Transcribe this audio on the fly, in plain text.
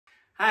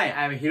Hi,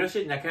 I'm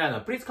Hiroshi Nakano.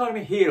 Please call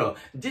me Hiro.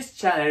 This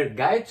channel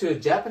guide to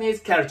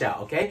Japanese culture,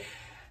 okay?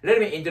 Let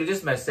me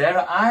introduce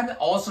myself. I'm an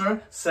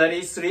author,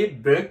 33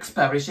 books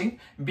publishing,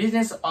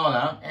 business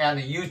owner, and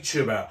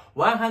YouTuber.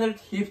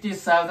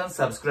 150,000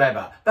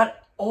 subscribers,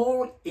 but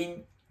all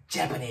in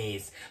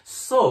Japanese.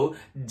 So,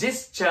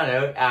 this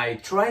channel, I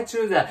try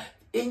to the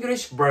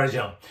English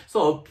version.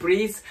 So,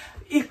 please,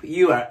 if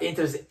you are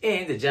interested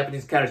in the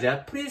Japanese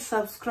culture, please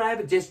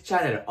subscribe this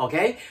channel,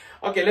 okay?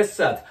 Okay, let's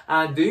start.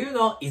 Do you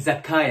know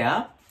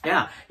Izakaya?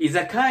 Yeah,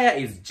 Izakaya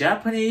is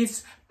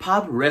Japanese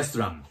pub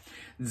restaurant.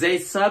 They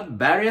serve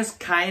various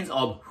kinds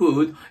of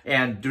food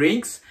and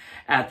drinks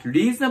at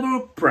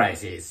reasonable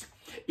prices.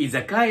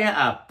 Izakaya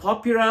are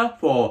popular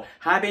for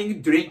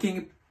having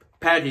drinking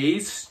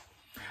parties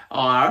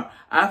or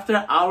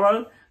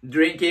after-hour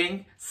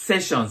drinking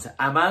sessions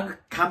among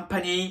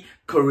company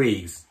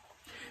colleagues.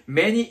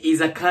 Many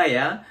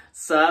izakaya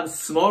serve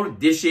small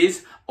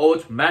dishes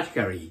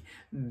automatically.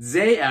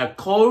 They are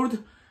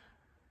called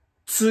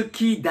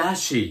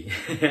tsukidashi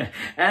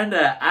and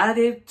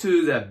added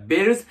to the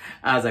bills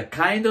as a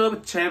kind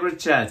of table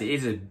charge.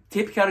 It's a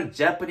typical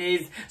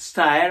Japanese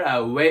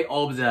style way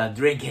of the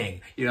drinking,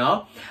 you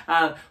know.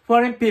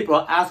 Foreign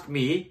people ask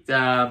me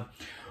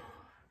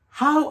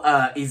how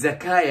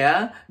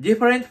izakaya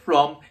different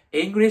from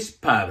English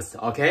pubs,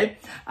 okay?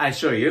 I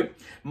show you.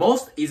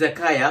 Most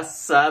izakaya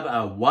serve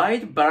a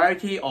wide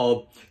variety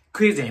of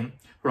cuisine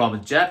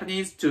from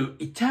Japanese to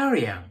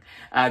Italian.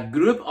 A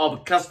group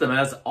of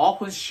customers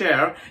often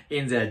share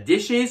in the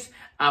dishes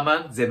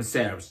among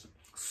themselves.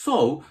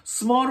 So,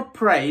 small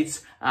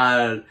plates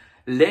are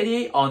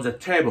ready on the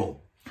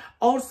table.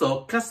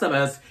 Also,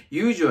 customers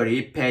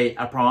usually pay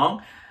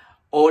upon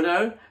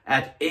order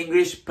at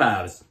English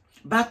pubs.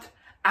 But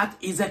at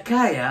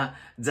izakaya,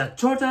 the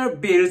total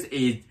bill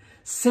is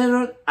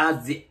settled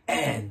at the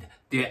end.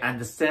 Do you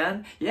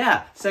understand?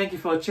 Yeah, thank you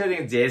for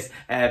choosing this.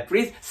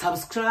 Please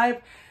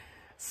subscribe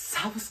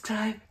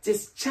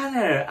this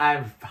channel.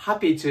 I'm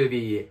happy to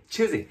be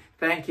choosing.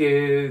 Thank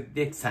you.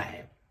 Next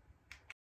time.